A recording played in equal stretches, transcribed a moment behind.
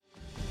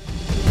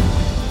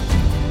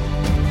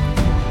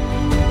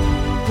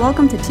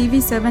Welcome to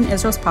TV7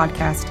 Israel's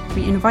podcast.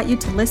 We invite you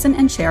to listen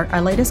and share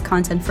our latest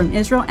content from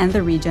Israel and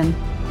the region.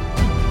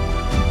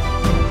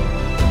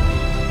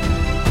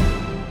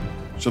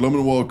 Shalom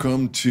and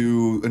welcome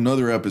to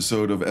another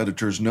episode of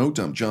Editor's Note.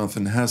 I'm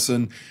Jonathan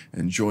Hessen,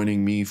 and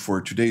joining me for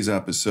today's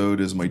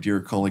episode is my dear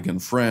colleague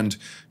and friend,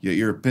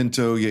 Yair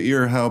Pinto.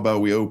 Yair, how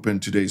about we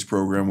open today's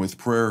program with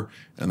prayer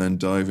and then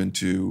dive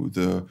into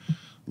the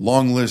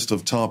long list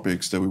of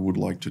topics that we would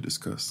like to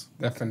discuss?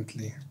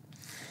 Definitely.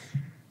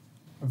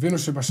 אבינו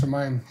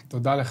שבשמיים,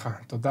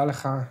 תודה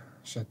לך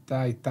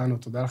שאתה איתנו,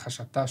 תודה לך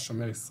שאתה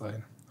שומר ישראל.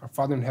 Our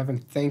Father in heaven,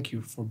 thank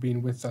you for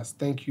being with us.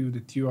 Thank you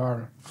that you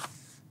are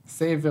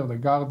Savior, the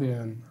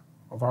guardian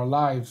of our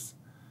lives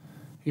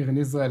here in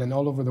Israel and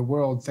all over the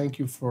world. Thank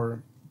you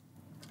for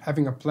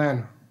having a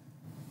plan.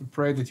 We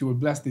pray that you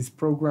will bless this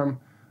program,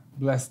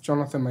 bless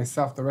Jonathan,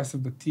 myself, the rest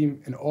of the team,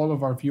 and all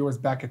of our viewers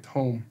back at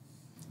home.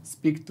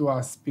 Speak to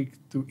us, speak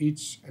to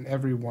each and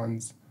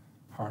everyone's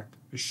heart.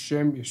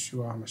 B'Shem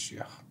Yeshua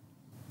HaMashiach.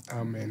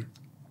 Amen.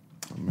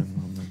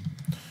 Amen.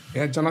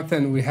 Yeah,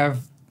 Jonathan, we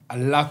have a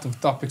lot of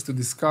topics to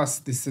discuss.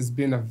 This has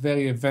been a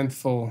very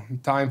eventful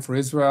time for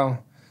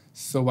Israel.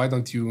 So why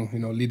don't you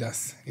lead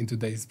us in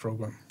today's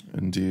program?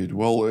 Indeed.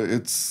 Well,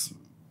 it's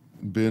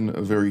been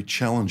a very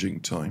challenging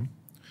time,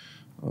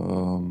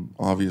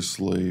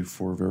 obviously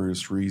for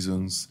various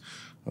reasons,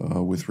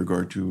 with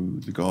regard to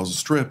the Gaza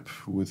Strip,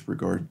 with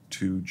regard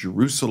to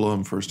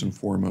Jerusalem, first and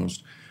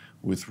foremost,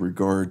 with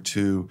regard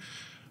to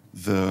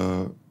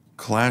the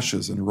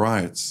clashes and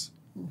riots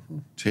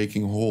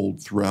taking hold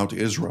throughout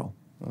Israel,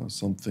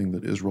 something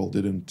that Israel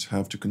didn't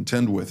have to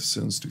contend with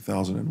since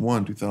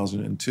 2001,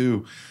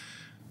 2002.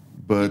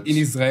 But in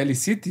Israeli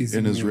cities.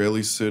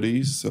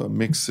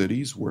 Mixed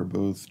cities, where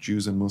both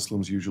Jews and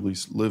Muslims usually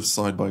live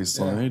side by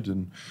side,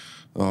 and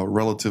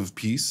relative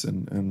peace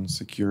and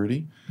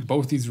security.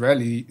 Both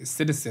Israeli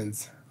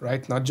citizens,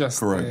 right? Not just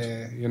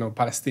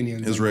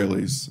Palestinians.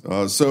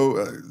 Israelis.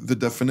 So the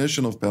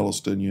definition of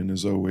Palestinian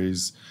is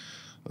always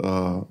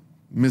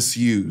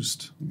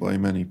misused by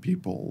many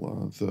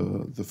people.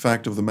 The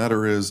fact of the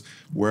matter is,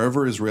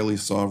 wherever Israeli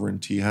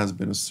sovereignty has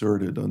been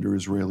asserted under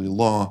Israeli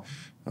law,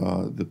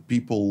 the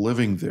people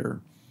living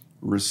there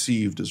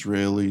received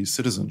Israeli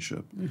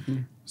citizenship.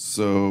 Mm-hmm.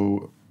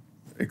 So,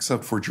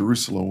 except for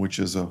Jerusalem, which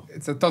is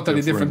it's a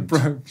totally different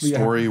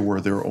story, where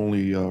they're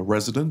only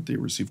resident, they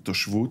receive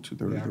toshvut,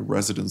 they're the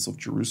residents of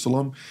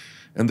Jerusalem,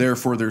 and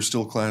therefore they're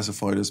still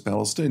classified as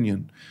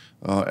Palestinian,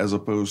 as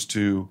opposed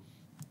to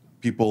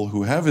people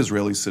who have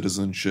Israeli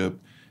citizenship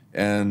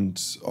and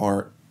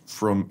are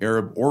from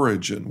Arab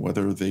origin,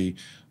 whether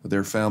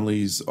their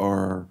families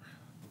are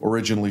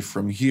originally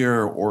from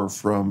here or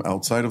from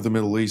outside of the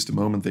Middle East. The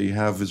moment they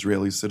have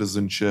Israeli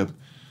citizenship,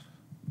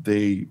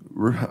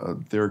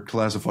 they're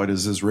classified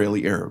as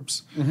Israeli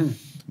Arabs. Mm-hmm.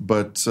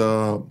 But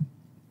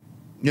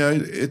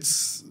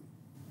it's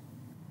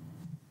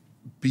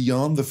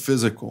beyond the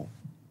physical,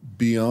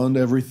 beyond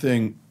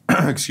everything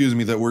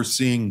that we're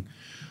seeing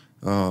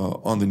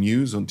on the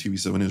news, on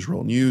TV7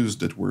 Israel News,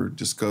 that we're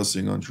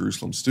discussing on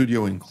Jerusalem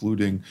Studio,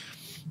 including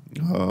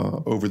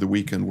over the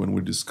weekend when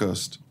we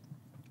discussed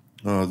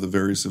the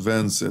various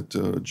events at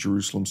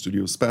Jerusalem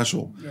Studio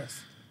Special.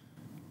 Yes.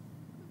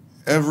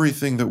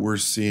 Everything that we're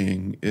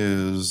seeing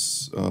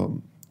is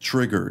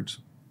triggered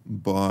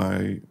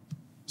by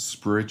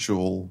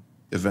spiritual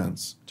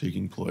events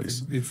taking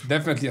place. It's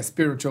definitely a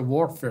spiritual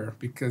warfare,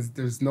 because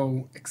there's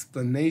no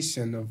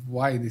explanation of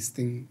why this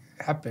thing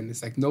happened.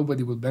 It's like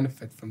nobody will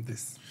benefit from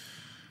this.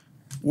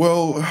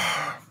 Well,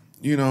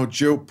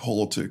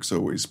 geopolitics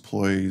always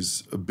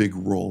plays a big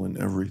role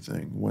in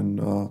everything. When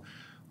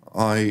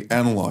I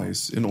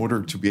analyze, in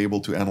order to be able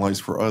to analyze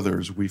for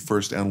others, we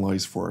first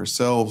analyze for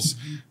ourselves,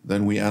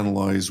 then we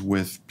analyze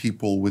with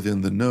people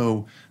within the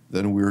know,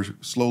 then we're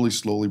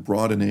slowly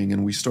broadening,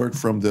 and we start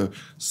from the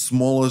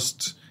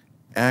smallest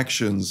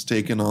actions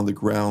taken on the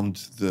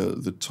ground,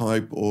 the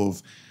type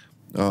of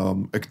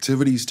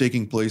activities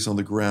taking place on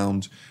the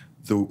ground,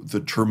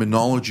 the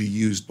terminology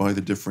used by the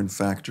different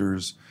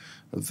factors,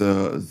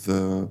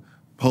 the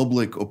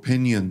public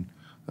opinion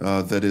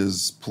that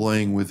is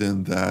playing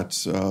within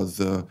that,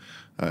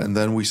 and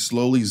then we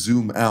slowly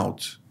zoom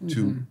out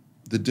to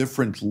the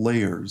different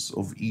layers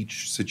of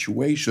each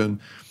situation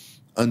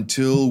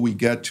until we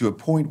get to a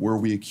point where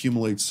we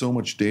accumulate so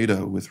much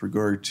data with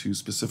regard to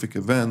specific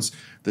events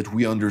that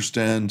we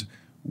understand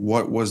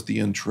what was the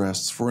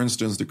interests. For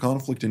instance, the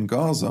conflict in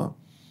Gaza,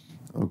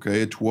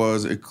 it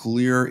was a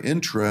clear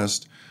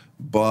interest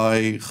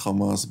by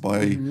Hamas,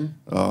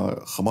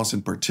 Hamas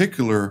in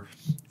particular,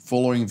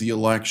 following the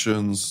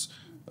elections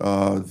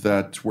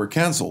that were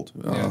canceled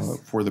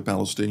for the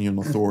Palestinian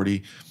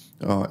Authority,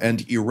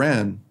 and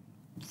Iran,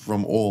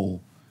 from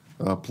all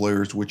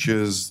players, which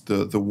is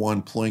the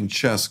one playing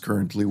chess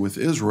currently with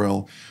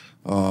Israel,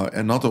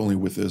 and not only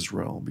with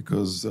Israel,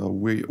 because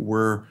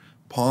we're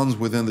pawns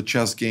within the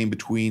chess game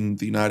between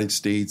the United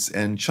States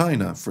and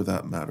China, for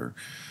that matter.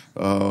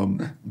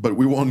 But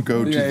we won't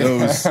go to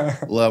those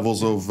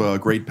levels of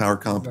great power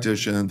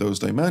competition and those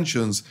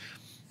dimensions.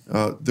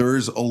 There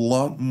is a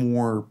lot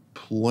more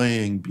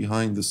playing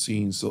behind the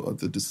scenes. So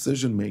the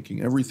decision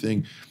making,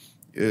 everything,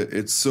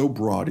 it's so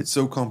broad, it's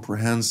so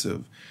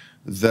comprehensive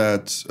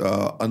that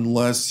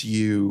unless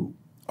you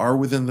are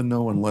within the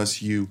know,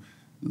 unless you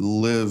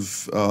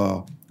live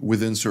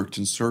within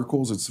certain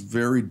circles, it's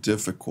very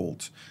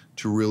difficult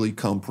to really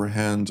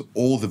comprehend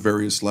all the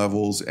various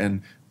levels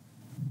and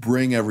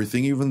bring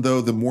everything, even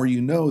though the more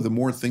you know, the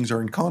more things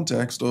are in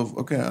context of,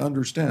 okay, I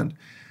understand.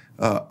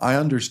 I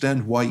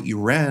understand why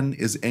Iran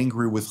is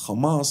angry with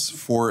Hamas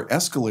for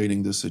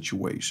escalating the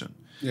situation.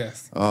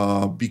 Yes.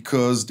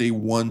 Because they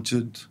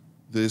wanted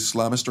the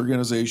Islamist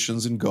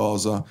organizations in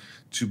Gaza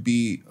to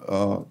be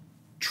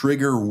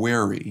trigger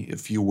wary,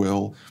 if you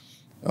will,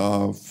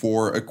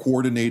 for a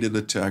coordinated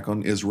attack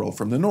on Israel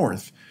from the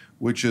north,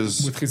 which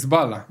is With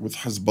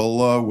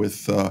Hezbollah.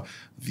 with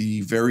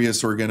the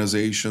various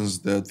organizations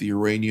that the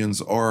Iranians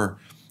are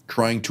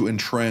trying to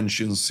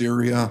entrench in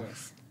Syria,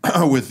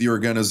 with the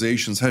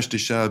organizations Hashd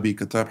al-Sha'bi,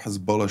 Kata'ib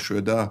Hezbollah,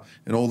 Shuhada,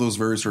 and all those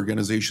various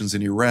organizations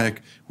in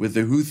Iraq, with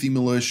the Houthi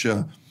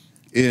militia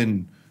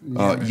in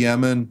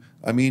Yemen.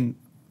 I mean,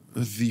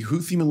 the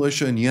Houthi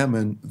militia in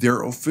Yemen,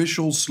 their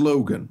official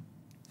slogan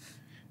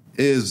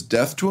is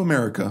death to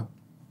America,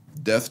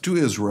 death to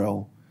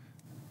Israel,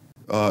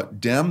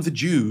 damn the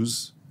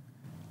Jews,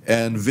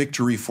 and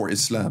victory for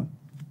Islam.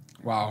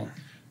 Wow.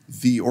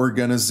 The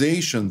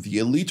organization, the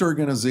elite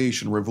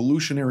organization,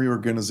 revolutionary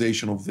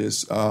organization of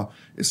this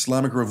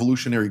Islamic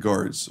Revolutionary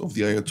Guards of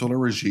the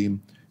Ayatollah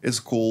regime is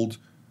called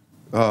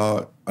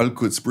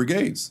Al-Quds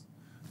Brigades.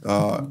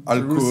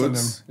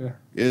 Al-Quds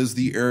is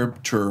the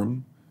Arab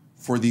term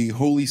for the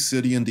holy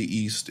city in the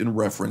east in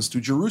reference to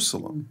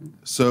Jerusalem. Mm-hmm.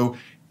 So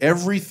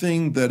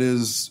everything that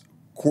is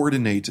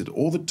coordinated,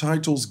 all the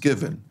titles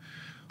given,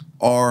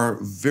 are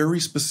very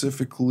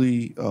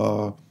specifically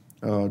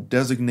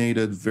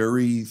designated,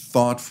 very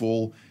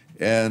thoughtful,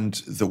 and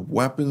the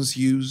weapons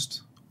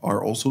used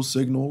are also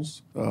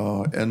signals.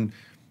 And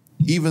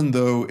even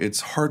though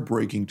it's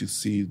heartbreaking to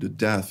see the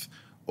death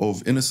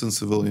of innocent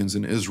civilians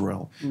in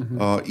Israel,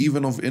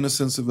 even of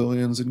innocent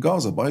civilians in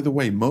Gaza. By the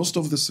way, most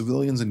of the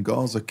civilians in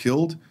Gaza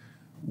killed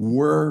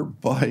were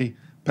by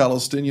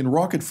Palestinian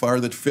rocket fire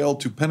that failed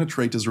to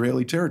penetrate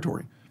Israeli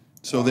territory.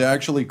 So they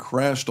actually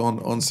crashed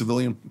on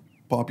civilian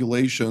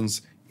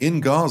populations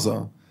in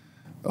Gaza,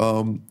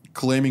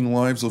 claiming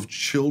lives of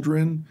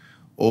children,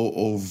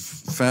 of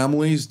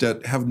families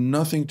that have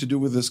nothing to do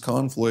with this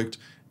conflict.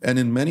 And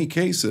in many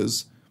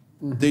cases,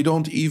 they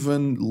don't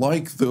even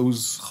like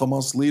those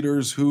Hamas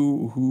leaders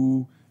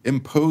who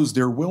impose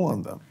their will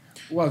on them.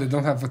 Well, they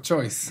don't have a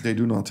choice. They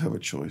do not have a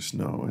choice,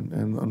 no.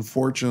 And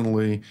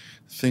unfortunately,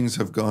 things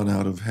have gone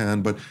out of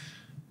hand. But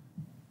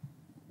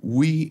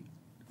we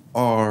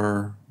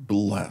are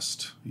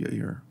blessed,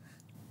 Yair,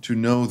 to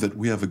know that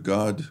we have a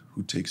God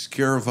who takes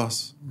care of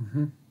us,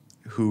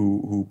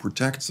 who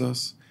protects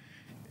us,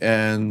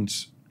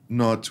 and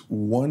not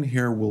one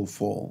hair will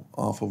fall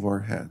off of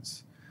our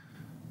heads.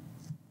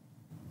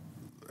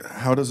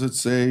 How does it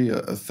say?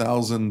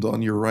 1,000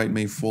 on your right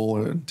may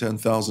fall and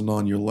 10,000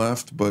 on your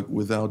left, but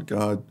without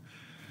God,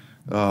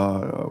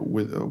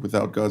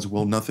 without God's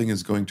will, nothing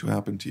is going to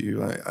happen to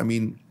you. I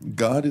mean,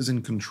 God is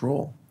in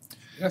control.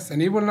 Yes,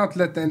 and He will not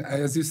let,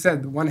 as you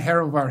said, one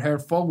hair of our hair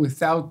fall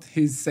without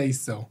His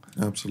say-so.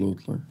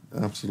 Absolutely,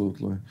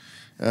 absolutely.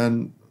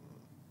 And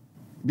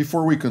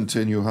before we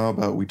continue, how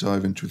about we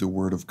dive into the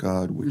Word of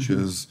God, which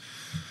is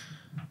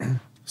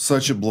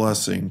such a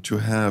blessing to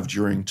have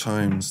during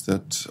times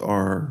that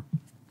are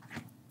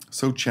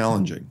so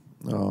challenging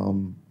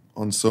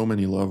on so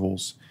many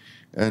levels.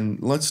 And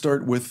let's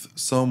start with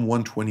Psalm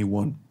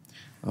 121.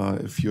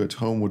 If you at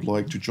home would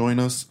like to join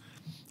us,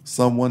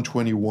 Psalm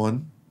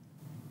 121.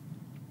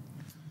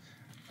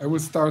 I will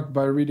start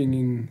by reading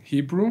in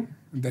Hebrew,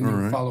 and then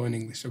you follow in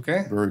English,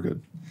 okay? Very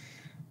good.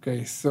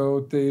 Okay,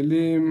 so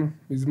תהילים,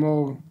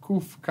 מזמור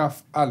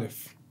קכ"א.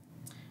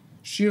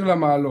 שיר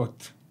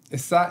למעלות.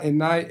 אשא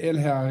עיני אל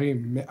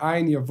ההרים,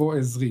 מאין יבוא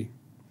עזרי.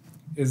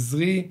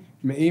 עזרי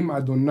מעם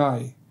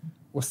אדוני,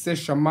 עושה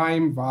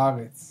שמיים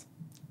וארץ.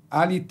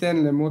 אל ייתן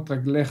למות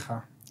רגליך,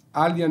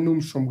 אל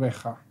ינום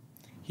שומרך.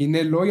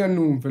 הנה לא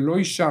ינום ולא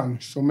ישן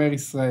שומר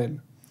ישראל.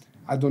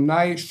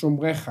 אדוני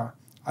שומרך,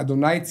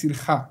 אדוני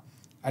צילך,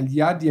 על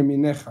יד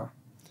ימיניך.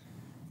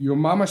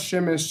 יומם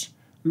השמש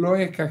לא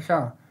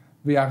יקקה,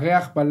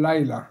 וירח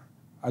בלילה.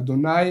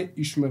 אדוני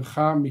ישמרך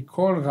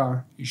מכל רע,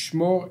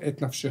 ישמור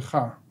את נפשך.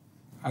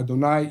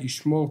 אדוני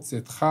ישמור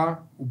צאתך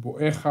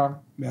ובואך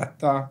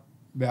מעתה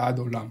ועד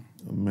עולם.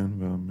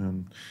 Amen,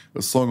 amen.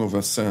 A song of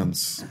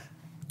ascents.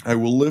 I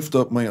will lift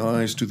up my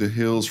eyes to the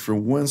hills,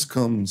 from whence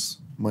comes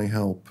my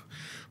help.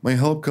 My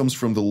help comes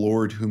from the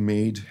Lord who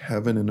made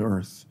heaven and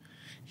earth.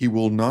 He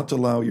will not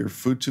allow your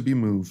foot to be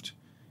moved.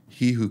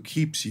 He who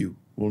keeps you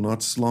will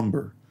not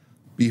slumber.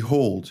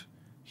 Behold,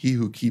 he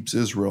who keeps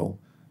Israel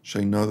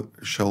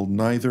shall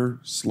neither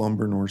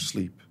slumber nor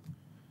sleep.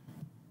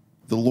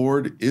 The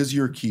Lord is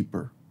your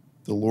keeper.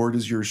 The Lord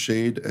is your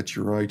shade at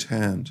your right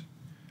hand.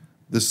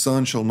 The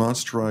sun shall not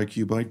strike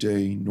you by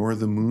day, nor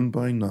the moon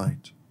by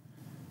night.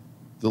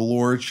 The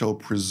Lord shall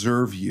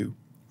preserve you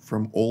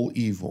from all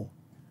evil.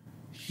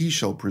 He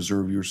shall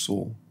preserve your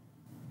soul.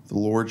 The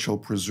Lord shall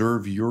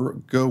preserve your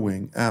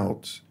going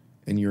out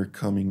and your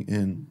coming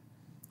in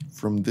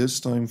from this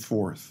time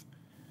forth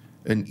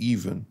and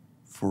even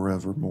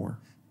forevermore.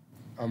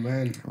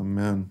 Amen.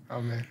 Amen.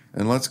 Amen.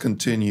 And let's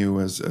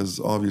continue as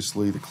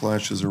obviously the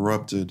clash has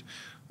erupted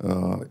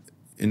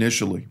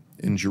initially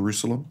in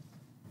Jerusalem.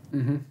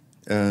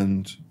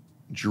 And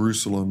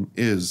Jerusalem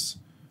is,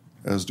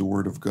 as the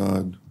Word of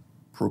God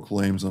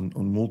proclaims on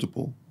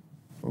multiple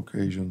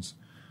occasions,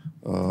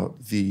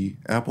 the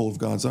apple of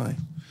God's eye.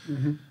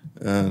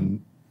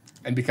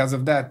 And because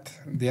of that,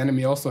 the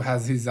enemy also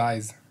has his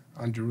eyes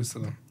on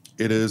Jerusalem.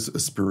 it is a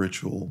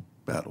spiritual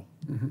battle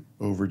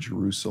over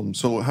Jerusalem.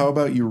 So how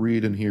about you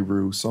read in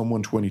Hebrew Psalm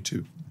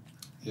 122?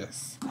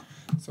 Yes.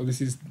 So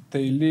this is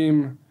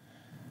תהילים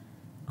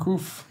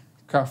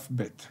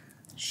קכ"ב.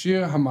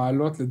 שיר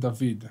המעלות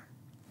לדוד.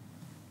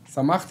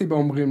 שמחתי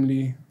באומרים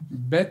לי,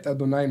 בית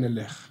אדוני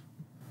נלך.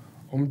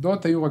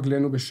 עומדות היו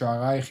רגלינו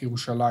בשערייך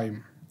ירושלים.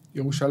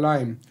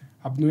 ירושלים,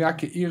 הבנויה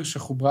כעיר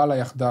שחוברה לה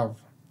יחדיו.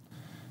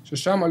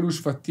 ששם עלו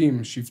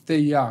שבטים, שבטי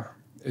יה,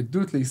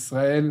 עדות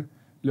לישראל,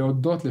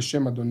 להודות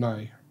לשם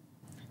אדוני.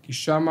 כי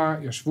שמה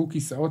ישבו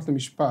כיסאות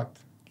למשפט,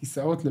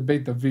 כיסאות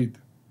לבית דוד.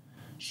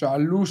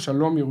 שאלו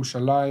שלום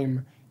ירושלים,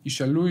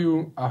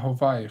 ישאלוהו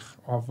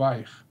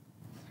אוהבייך.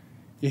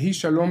 יהי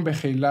שלום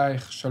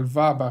בחילייך,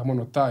 שלווה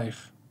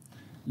בארמונותייך.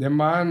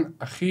 למען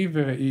אחי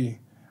ורעי,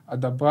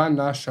 אדברה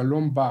נא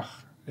שלום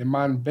בך,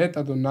 למען בית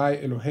אדוני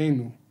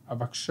אלוהינו,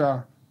 אבקשה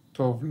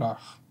טוב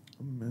לך.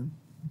 Amen.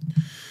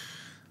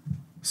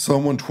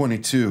 Psalm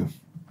 122.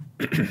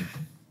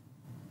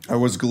 I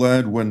was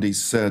glad when they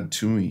said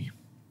to me,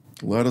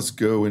 let us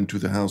go into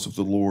the house of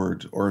the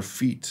Lord. Our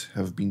feet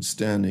have been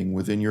standing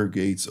within your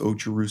gates, O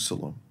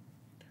Jerusalem.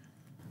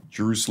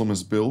 Jerusalem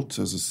is built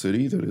as a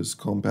city that is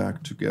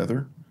compact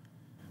together,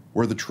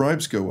 where the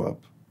tribes go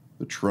up,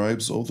 the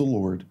tribes of the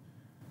Lord,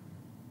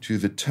 to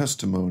the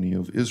testimony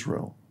of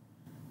Israel,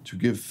 to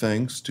give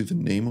thanks to the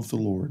name of the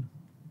Lord.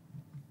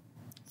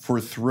 For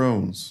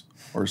thrones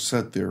are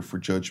set there for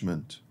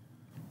judgment,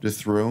 the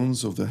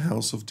thrones of the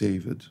house of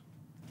David.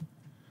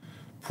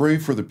 Pray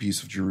for the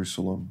peace of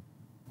Jerusalem.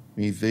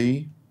 May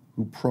they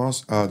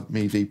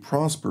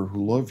prosper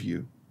who love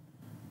you.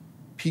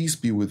 Peace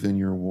be within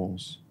your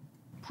walls,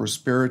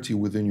 prosperity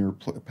within your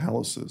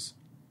palaces.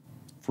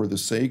 For the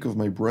sake of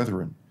my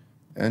brethren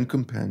and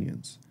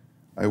companions,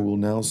 I will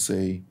now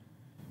say,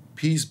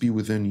 peace be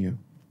within you.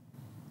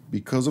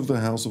 Because of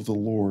the house of the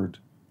Lord,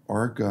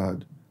 our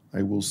God,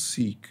 I will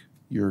seek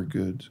your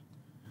good.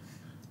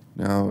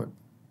 Now,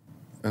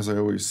 as I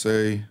always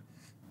say,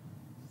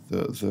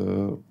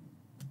 the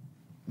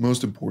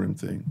most important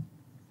thing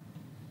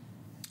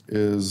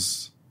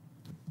is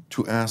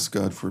to ask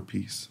God for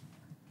peace.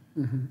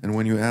 And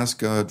when you ask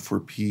God for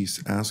peace,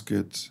 ask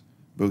it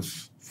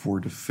both for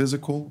the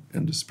physical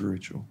and the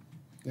spiritual.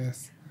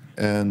 Yes.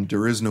 And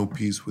there is no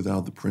peace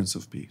without the Prince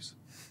of Peace.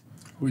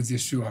 Who is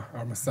Yeshua,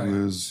 our Messiah.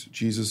 Who is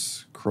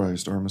Jesus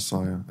Christ, our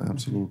Messiah,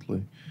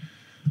 absolutely.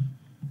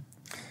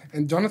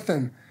 And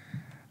Jonathan,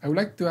 I would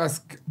like to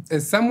ask,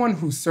 as someone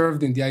who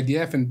served in the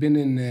IDF and been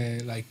in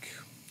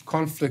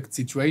conflict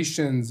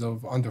situations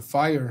of under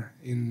fire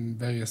in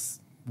various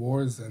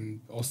wars,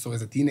 and also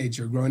as a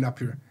teenager growing up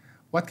here,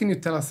 what can you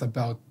tell us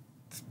about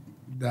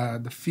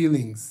the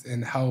feelings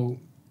and how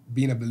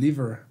being a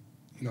believer,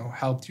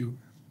 helped you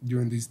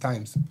during these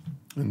times?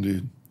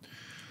 Indeed.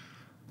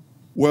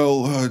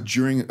 Well,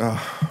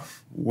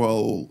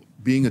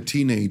 being a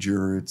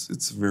teenager,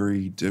 it's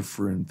very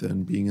different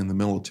than being in the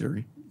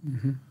military.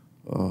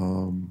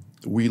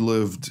 We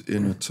lived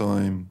in a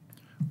time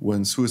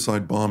when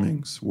suicide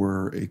bombings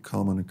were a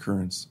common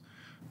occurrence.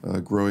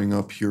 Growing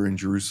up here in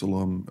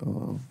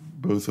Jerusalem,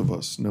 both of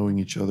us knowing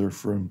each other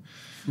from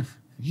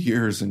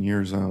years and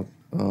years out,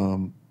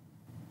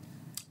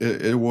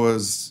 it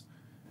was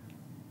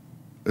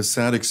a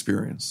sad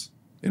experience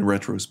in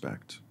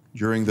retrospect.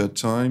 During that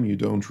time, you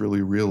don't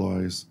really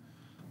realize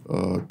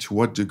to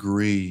what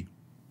degree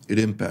it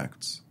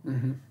impacts.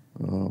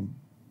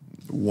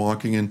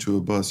 Walking into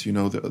a bus,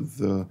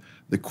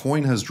 the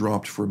coin has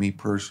dropped for me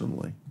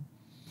personally.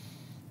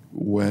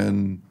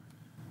 When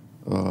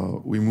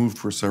we moved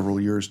for several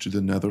years to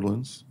the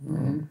Netherlands,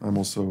 I'm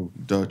also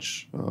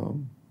Dutch,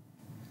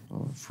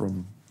 from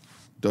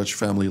Dutch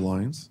family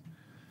lines.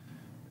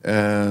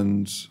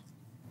 And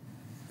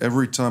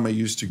every time I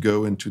used to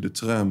go into the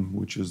tram,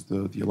 which is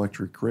the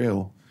electric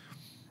rail,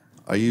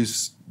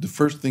 the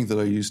first thing that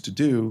I used to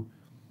do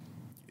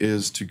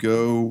is to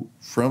go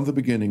from the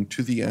beginning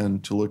to the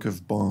end to look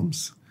if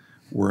bombs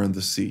were in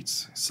the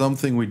seats.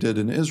 Something we did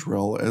in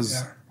Israel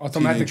as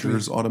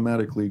teenagers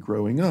automatically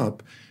growing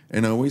up,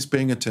 and always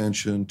paying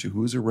attention to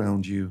who's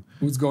around you.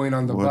 Who's going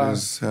on the bus. What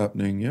is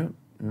happening, yeah.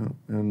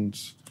 And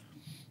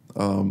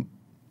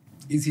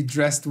is he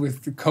dressed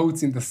with the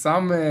coats in the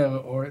summer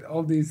or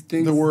all these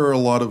things? There were a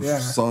lot of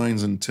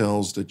signs and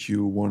tells that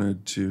you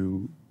wanted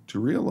to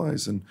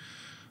realize. And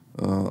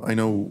I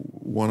know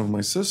one of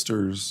my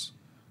sisters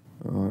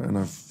and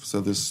I've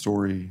said this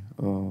story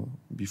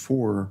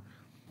before,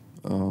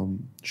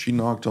 she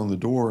knocked on the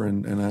door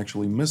and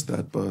actually missed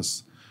that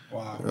bus,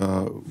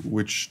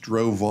 which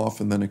drove off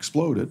and then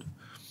exploded.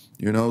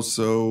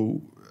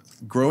 So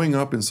growing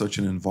up in such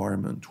an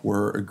environment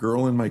where a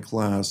girl in my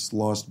class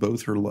lost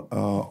both her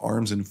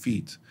arms and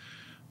feet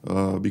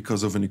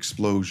because of an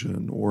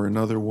explosion, or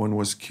another one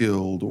was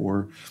killed,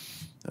 or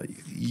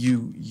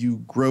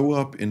you grow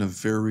up in a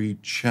very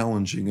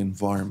challenging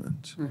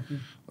environment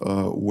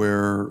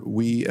where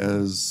we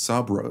as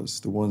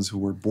Sabras, the ones who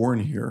were born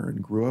here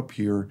and grew up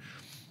here,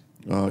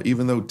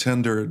 even though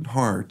tender at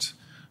heart,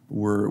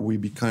 we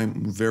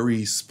became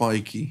very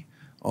spiky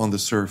on the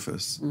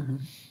surface.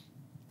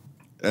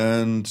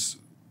 And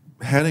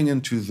heading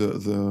into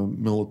the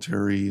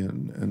military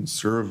and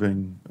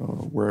serving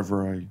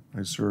wherever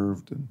I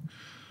served, and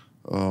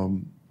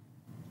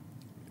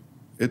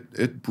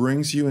it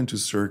brings you into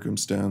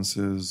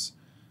circumstances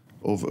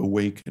of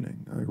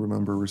awakening. I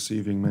remember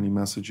receiving many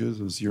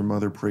messages as your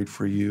mother prayed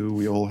for you.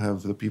 We all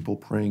have the people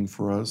praying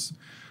for us,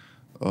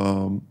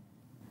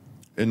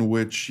 in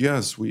which,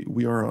 yes,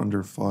 we are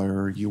under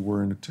fire. You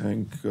were in a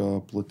tank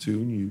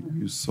platoon.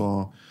 You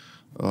saw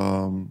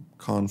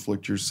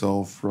conflict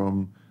yourself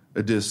from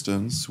a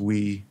distance.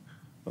 We,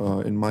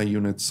 in my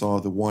unit, saw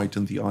the white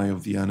in the eye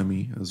of the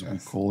enemy, as we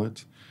call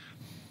it.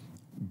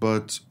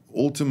 But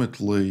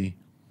ultimately,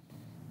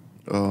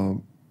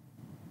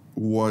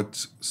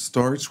 what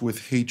starts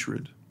with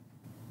hatred,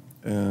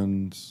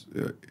 and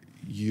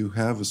you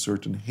have a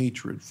certain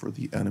hatred for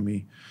the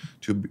enemy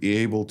to be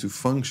able to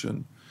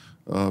function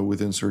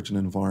within certain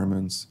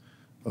environments,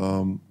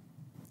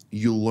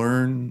 you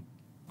learn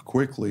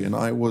quickly. And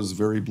I was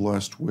very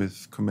blessed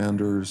with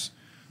commanders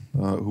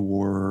who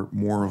were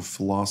more of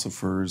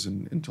philosophers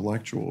and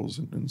intellectuals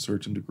in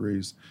certain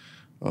degrees,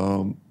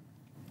 who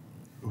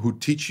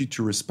teach you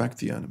to respect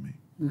the enemy,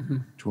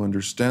 to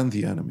understand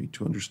the enemy,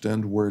 to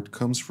understand where it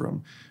comes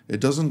from. It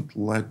doesn't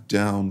let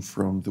down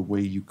from the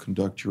way you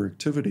conduct your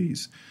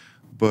activities,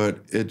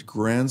 but it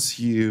grants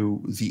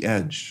you the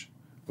edge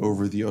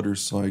over the other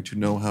side to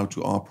know how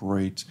to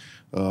operate,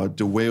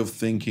 the way of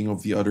thinking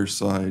of the other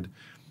side.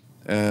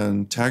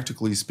 And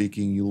tactically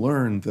speaking, you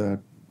learn that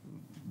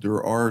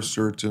there are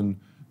certain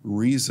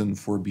reasons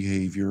for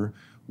behavior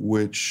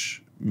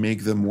which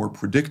make them more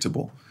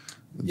predictable.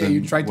 Yeah,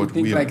 you try to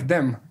think like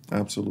them.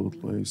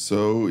 Absolutely.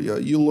 So yeah,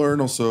 you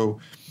learn also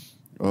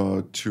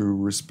to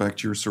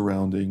respect your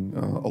surrounding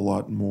a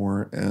lot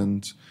more.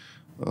 And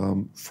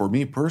for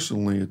me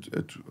personally,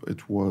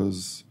 it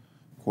was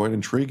quite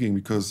intriguing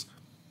because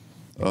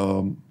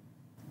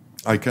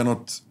I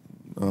cannot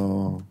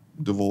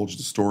divulge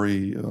the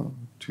story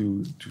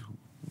to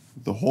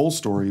the whole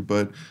story,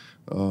 but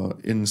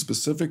in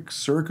specific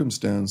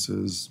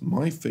circumstances,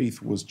 my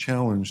faith was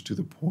challenged to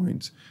the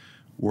point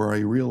where I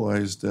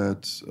realized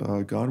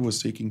that God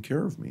was taking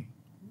care of me,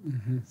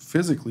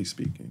 physically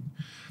speaking.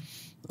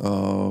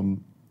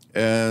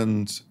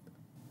 And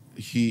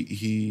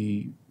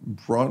he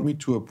brought me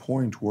to a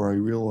point where I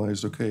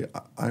realized, okay,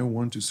 I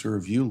want to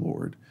serve you,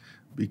 Lord,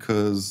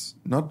 because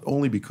not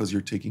only because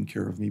you're taking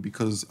care of me,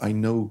 because I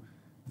know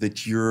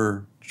that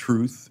you're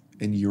truth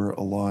and you're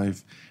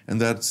alive,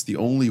 and that's the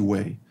only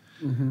way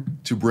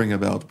to bring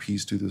about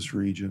peace to this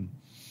region.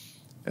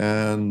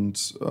 And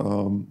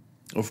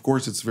of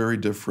course, it's very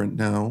different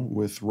now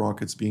with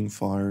rockets being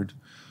fired,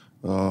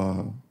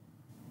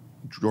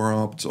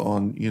 dropped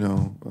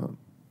on,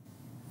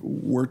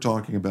 we're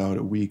talking about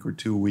a week or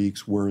 2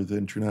 weeks where the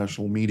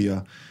international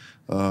media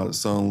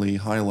suddenly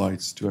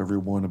highlights to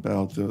everyone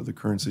about the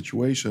current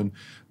situation.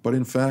 But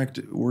in fact,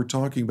 we're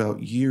talking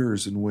about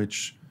years in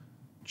which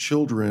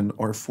children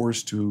are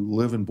forced to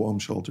live in bomb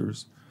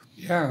shelters.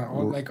 Yeah,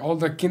 all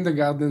the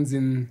kindergartens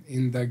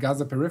in the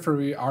Gaza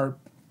periphery are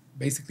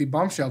basically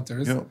bomb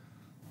shelters. Yeah.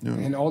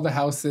 And all the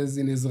houses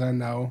in Israel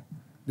now,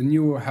 the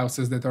newer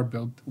houses that are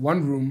built,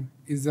 one room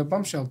is a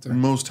bomb shelter.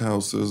 Most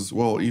houses,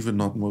 well, even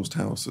not most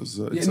houses,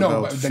 it's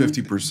about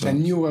 50%. The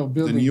newer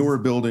buildings. The newer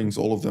buildings,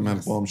 all of them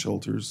have bomb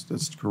shelters.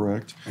 That's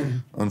correct.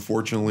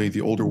 Unfortunately,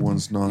 the older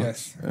ones not.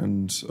 Yes.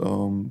 And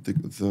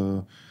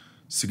the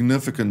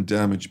significant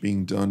damage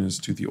being done is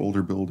to the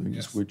older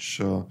buildings, which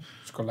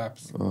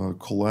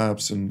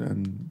collapse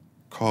and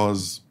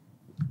cause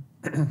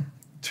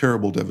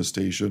terrible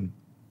devastation.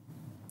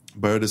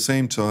 But at the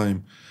same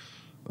time,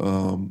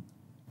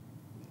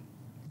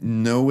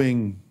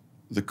 knowing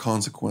the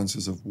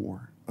consequences of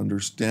war,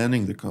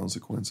 understanding the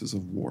consequences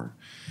of war,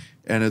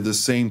 and at the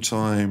same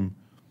time,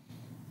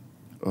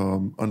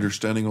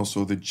 understanding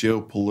also the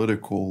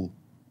geopolitical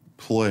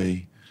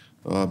play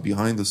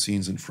behind the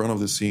scenes, in front of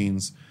the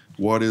scenes,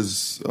 what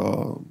is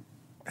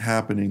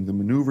happening, the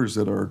maneuvers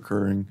that are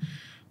occurring,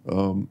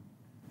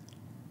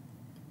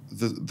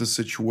 the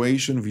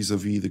situation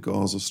vis-a-vis the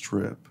Gaza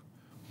Strip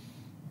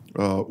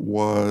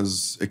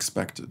was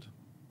expected,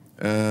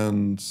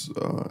 and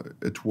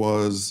it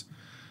was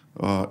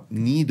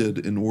needed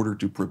in order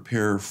to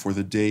prepare for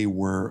the day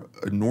where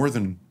a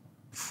northern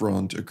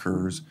front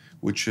occurs,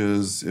 which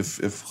is if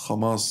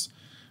Hamas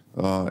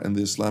and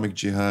the Islamic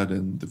Jihad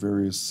and the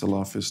various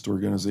Salafist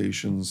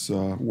organizations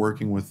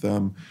working with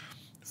them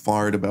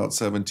fired about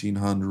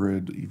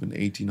 1,700, even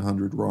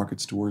 1,800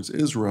 rockets towards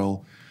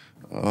Israel.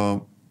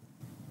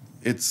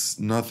 It's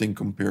nothing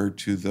compared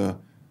to the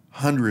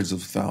hundreds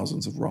of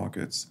thousands of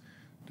rockets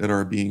that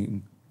are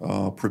being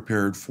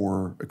prepared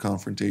for a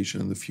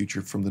confrontation in the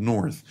future from the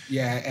north.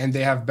 Yeah, and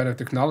they have better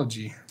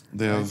technology.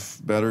 They have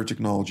better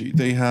technology.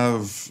 They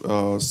have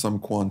some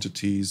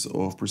quantities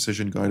of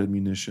precision-guided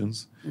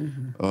munitions.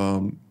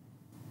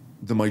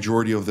 The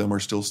majority of them are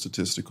still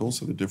statistical,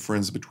 so the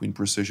difference between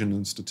precision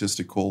and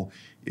statistical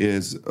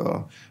is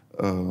a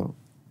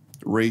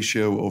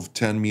ratio of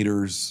 10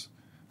 meters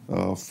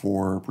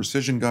for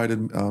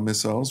precision-guided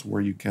missiles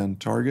where you can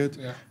target,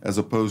 as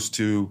opposed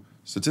to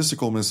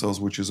statistical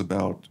missiles, which is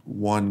about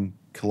 1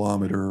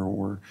 kilometer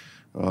or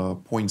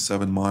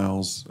 0.7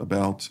 miles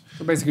about.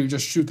 So basically, you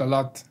just shoot a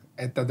lot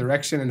at the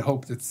direction and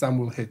hope that some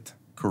will hit.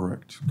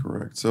 Correct.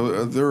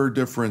 So there are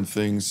different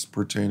things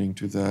pertaining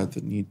to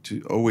that need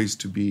to always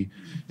to be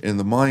in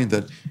the mind,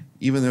 that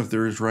even if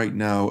there is right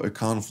now a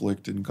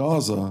conflict in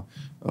Gaza,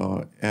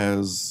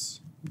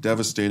 as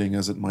devastating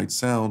as it might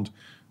sound,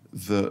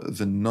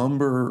 the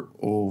number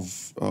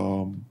of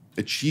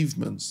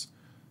achievements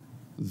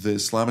the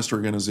Islamist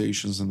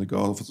organizations in the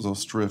Gaza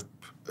Strip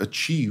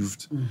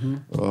achieved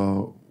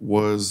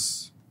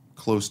was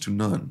close to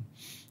none.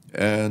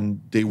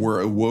 And they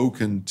were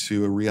awoken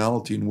to a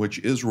reality in which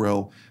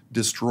Israel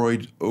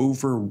destroyed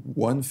over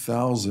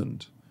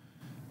 1,000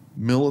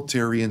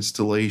 military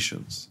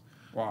installations.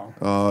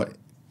 Wow.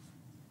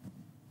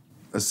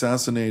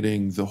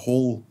 Assassinating the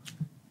whole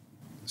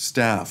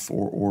staff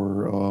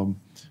or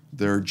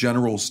their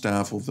general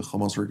staff of the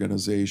Hamas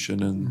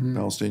organization and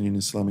Palestinian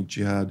Islamic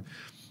Jihad.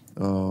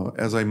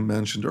 As I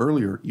mentioned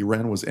earlier,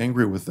 Iran was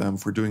angry with them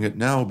for doing it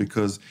now,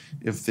 because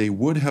if they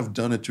would have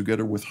done it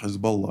together with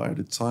Hezbollah at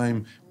a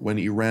time when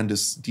Iran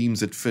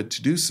deems it fit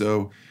to do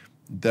so,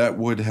 that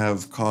would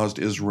have caused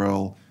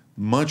Israel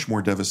much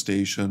more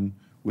devastation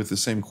with the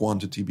same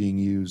quantity being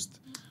used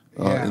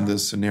in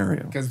this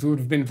scenario. Because it would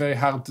have been very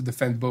hard to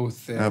defend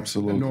both the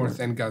North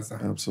and Gaza.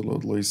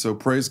 Absolutely. So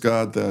praise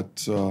God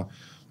that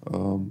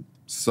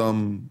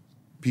some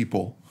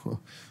people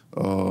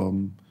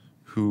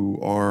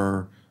who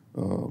are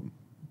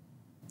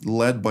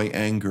led by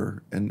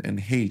anger and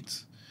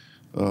hate,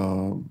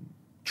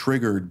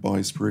 triggered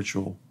by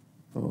spiritual,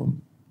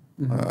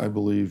 I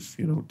believe,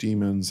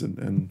 demons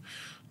and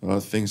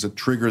things that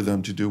trigger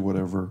them to do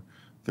whatever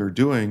they're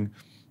doing,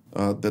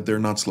 that they're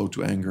not slow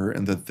to anger,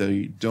 and that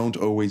they don't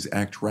always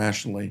act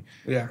rationally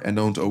and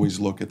don't always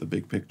look at the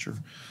big picture.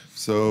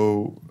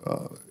 So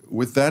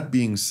with that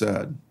being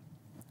said,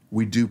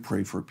 we do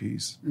pray for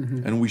peace,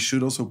 and we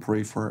should also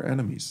pray for our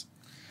enemies.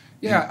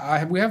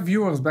 Yeah, we have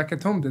viewers back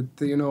at home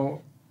that,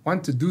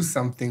 want to do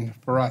something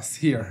for us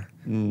here.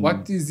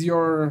 What is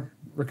your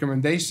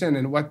recommendation,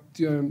 and what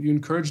you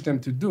encourage them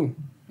to do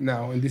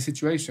now in this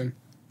situation?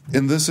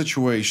 In this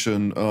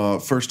situation,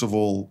 first of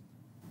all,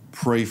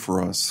 pray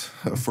for us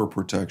for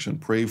protection.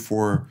 Pray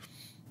for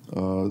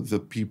the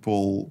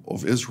people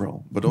of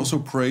Israel, but also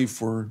pray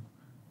for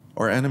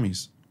our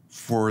enemies,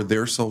 for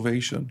their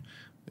salvation.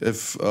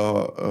 If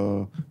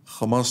a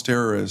Hamas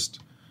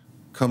terrorist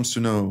comes to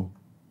know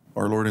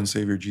our Lord and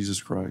Savior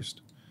Jesus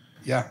Christ,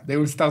 they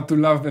will start to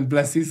love and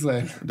bless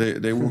Israel.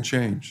 They will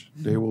change.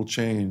 They will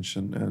change,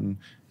 and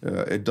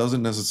it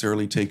doesn't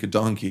necessarily take a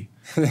donkey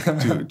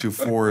to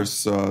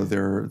force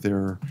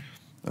their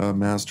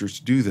masters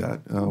to do that.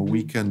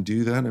 We can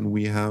do that, and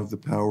we have the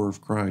power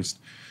of Christ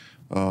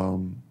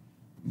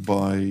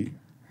by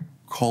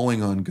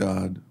calling on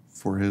God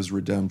for His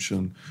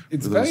redemption.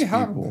 It's for those very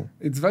hard. people.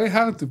 It's very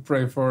hard to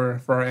pray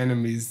for our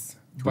enemies.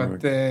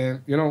 Correct.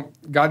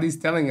 But, God is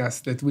telling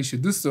us that we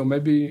should do so.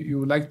 Maybe you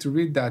would like to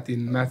read that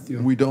in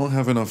Matthew. We don't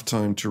have enough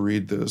time to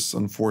read this,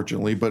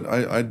 unfortunately, but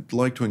I'd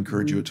like to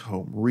encourage you at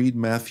home. Read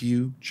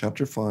Matthew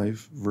chapter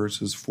 5,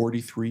 verses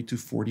 43 to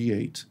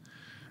 48,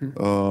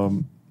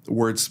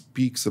 where it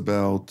speaks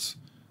about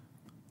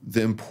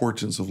the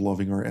importance of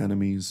loving our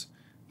enemies,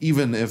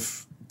 even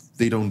if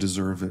they don't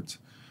deserve it,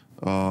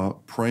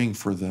 praying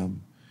for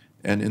them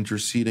and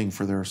interceding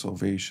for their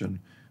salvation,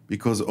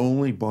 because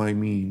only by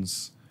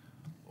means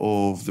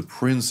of the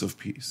Prince of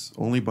Peace,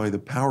 only by the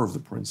power of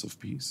the Prince of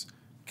Peace,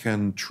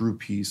 can true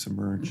peace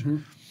emerge.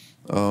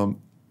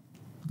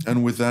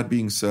 And with that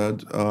being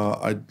said,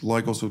 I'd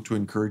like also to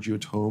encourage you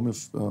at home,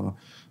 if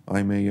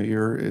I may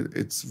here,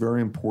 it's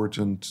very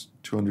important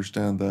to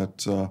understand that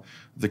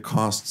the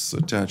costs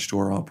attached to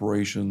our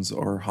operations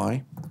are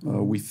high.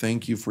 We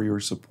thank you for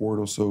your support,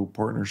 also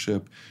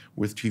partnership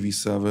with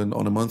TV7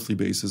 on a monthly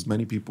basis.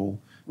 Many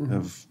people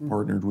have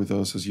partnered with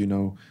us, as you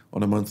know,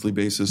 on a monthly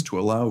basis to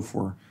allow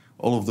for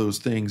all of those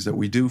things that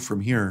we do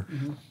from here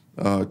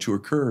to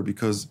occur,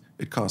 because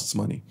it costs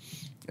money.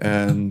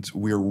 And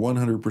we are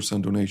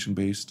 100%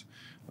 donation-based.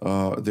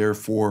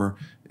 Therefore,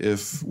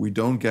 if we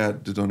don't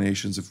get the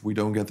donations, if we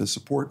don't get the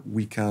support,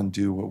 we can't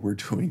do what we're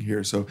doing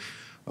here. So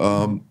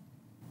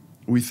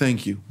we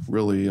thank you,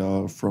 really,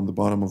 from the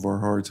bottom of our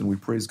hearts, and we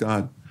praise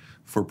God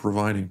for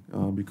providing,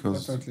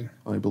 because Definitely.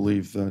 I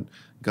believe that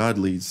God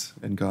leads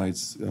and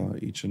guides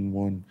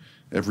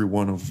every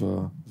one of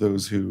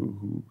those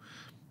who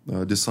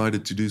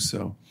decided to do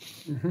so.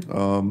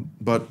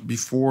 But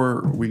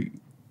before we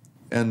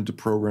end the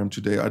program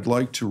today, I'd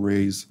like to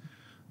raise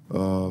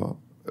a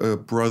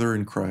brother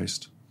in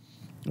Christ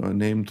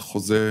named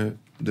Jose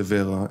de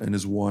Vera and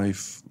his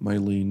wife,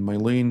 Mylene.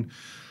 Mylene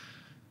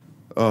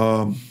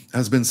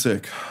has been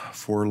sick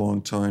for a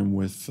long time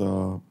with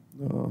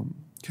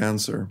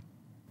cancer.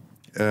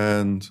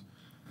 And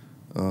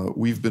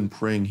we've been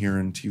praying here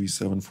in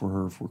TV7 for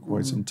her for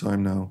quite some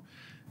time now.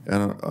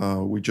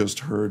 And we just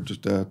heard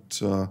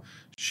that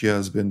she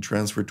has been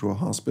transferred to a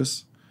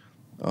hospice.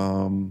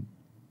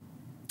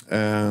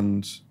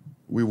 And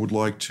we would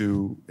like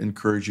to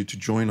encourage you to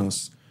join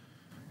us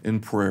in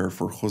prayer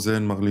for Jose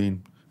and Mylene,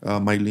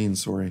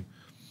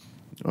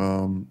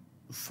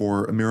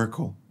 for a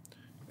miracle,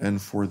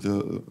 and for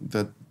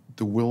that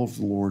the will of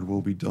the Lord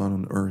will be done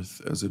on earth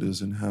as it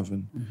is in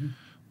heaven.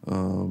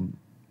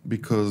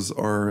 Because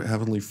our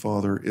Heavenly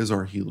Father is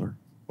our healer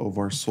of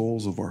our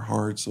souls, of our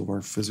hearts, of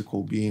our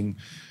physical being,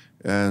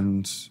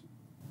 and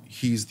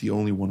He's the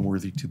only one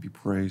worthy to be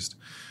praised.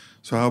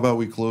 So how about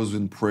we close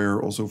in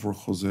prayer also for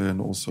Jose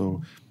and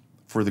also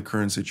for the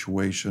current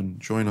situation.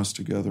 Join us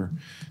together,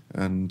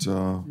 and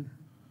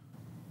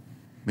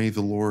may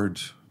the Lord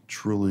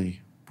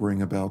truly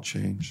bring about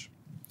change.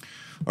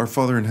 Our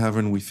Father in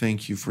heaven, we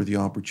thank you for the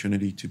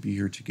opportunity to be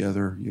here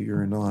together,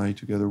 Yair and I,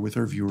 together with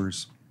our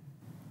viewers,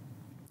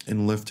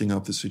 in lifting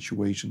up the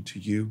situation to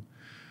you.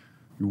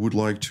 We would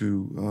like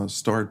to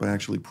start by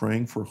actually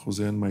praying for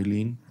Jose and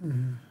Mylene.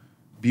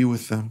 Be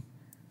with them.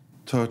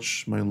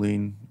 Touch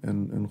Mylene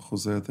and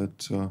Jose,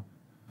 that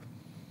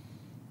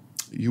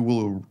you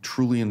will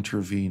truly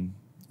intervene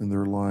in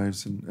their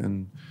lives.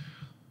 And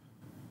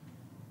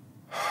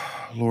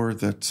Lord,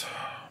 that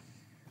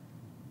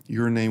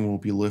your name will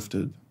be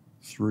lifted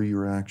through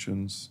your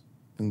actions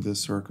in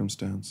this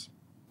circumstance.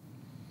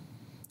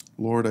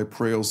 Lord, I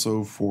pray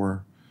also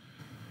for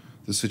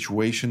the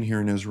situation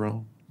here in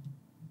Israel.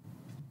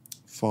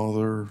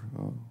 Father,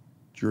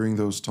 during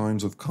those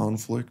times of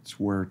conflict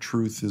where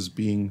truth is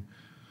being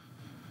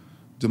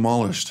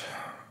demolished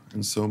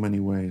in so many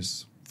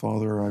ways,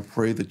 Father, I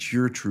pray that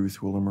your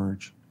truth will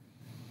emerge.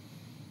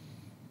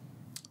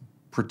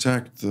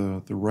 Protect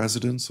the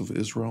residents of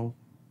Israel.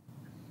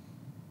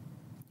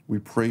 We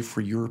pray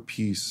for your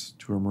peace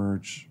to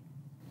emerge.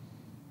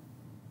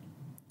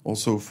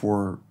 Also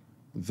for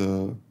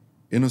the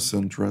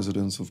innocent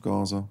residents of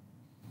Gaza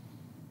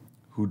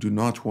who do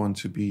not want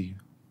to be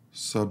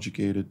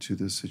subjugated to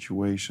this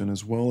situation,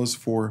 as well as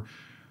for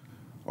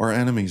our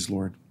enemies,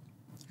 Lord.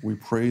 We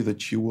pray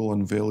that you will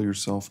unveil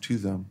yourself to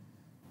them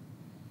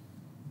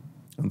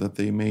and that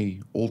they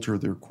may alter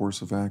their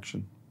course of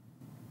action.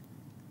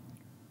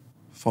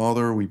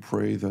 Father, we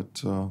pray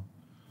that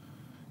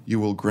you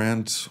will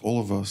grant all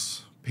of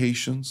us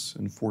patience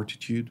and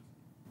fortitude,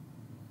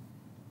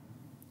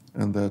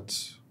 and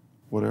that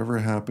whatever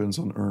happens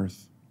on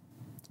earth,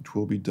 it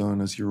will be done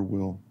as your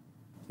will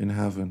in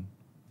heaven,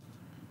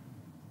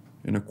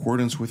 in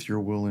accordance with your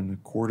will, in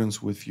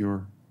accordance with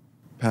your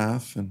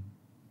path. And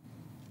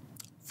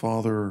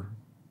Father,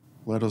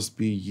 let us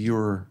be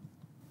your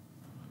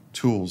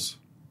tools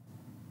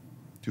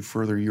to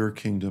further your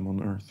kingdom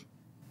on earth.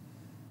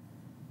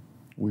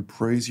 We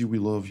praise you, we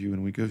love you,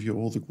 and we give you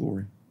all the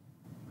glory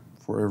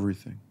for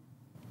everything.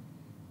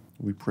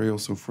 We pray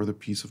also for the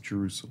peace of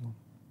Jerusalem.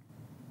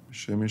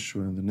 B'Shem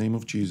Yeshua, in the name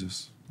of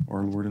Jesus,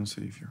 our Lord and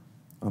Savior.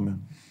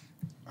 Amen.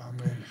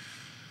 Amen.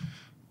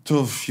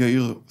 Tov,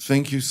 Yair,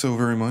 thank you so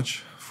very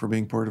much for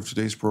being part of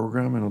today's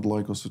program, and I'd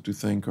like also to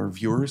thank our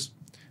viewers,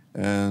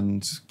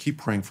 and keep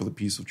praying for the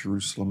peace of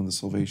Jerusalem and the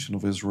salvation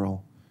of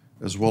Israel,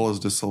 as well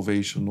as the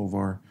salvation of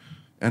our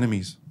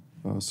enemies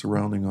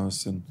surrounding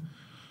us, and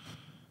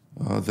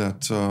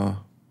that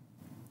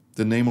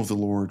the name of the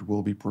Lord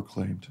will be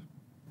proclaimed.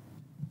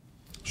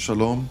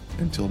 Shalom,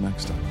 until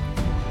next time.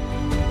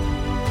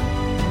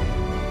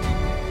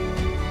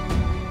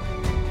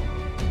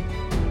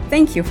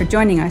 Thank you for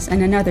joining us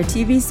in another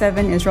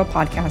TV7 Israel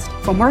podcast.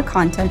 For more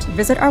content,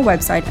 visit our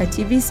website at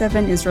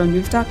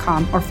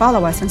tv7israelnews.com or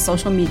follow us on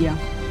social media.